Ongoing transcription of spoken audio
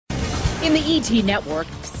In the ET network,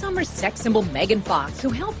 summer sex symbol Megan Fox,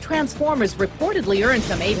 who helped Transformers reportedly earn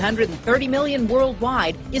some $830 million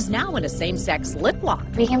worldwide, is now in a same-sex lip lock.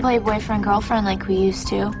 We can play boyfriend-girlfriend like we used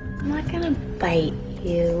to. I'm not gonna bite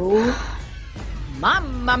you.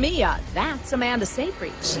 Mamma mia, that's Amanda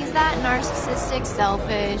Seyfried. She's that narcissistic,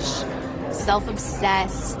 selfish,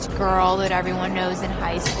 self-obsessed girl that everyone knows in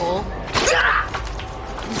high school.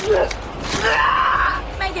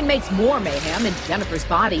 Megan makes more mayhem in Jennifer's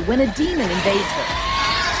body when a demon invades her.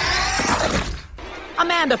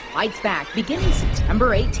 Amanda fights back beginning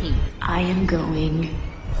September 18th. I am going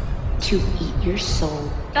to eat your soul.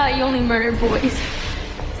 Thought you only murdered boys.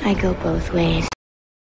 I go both ways.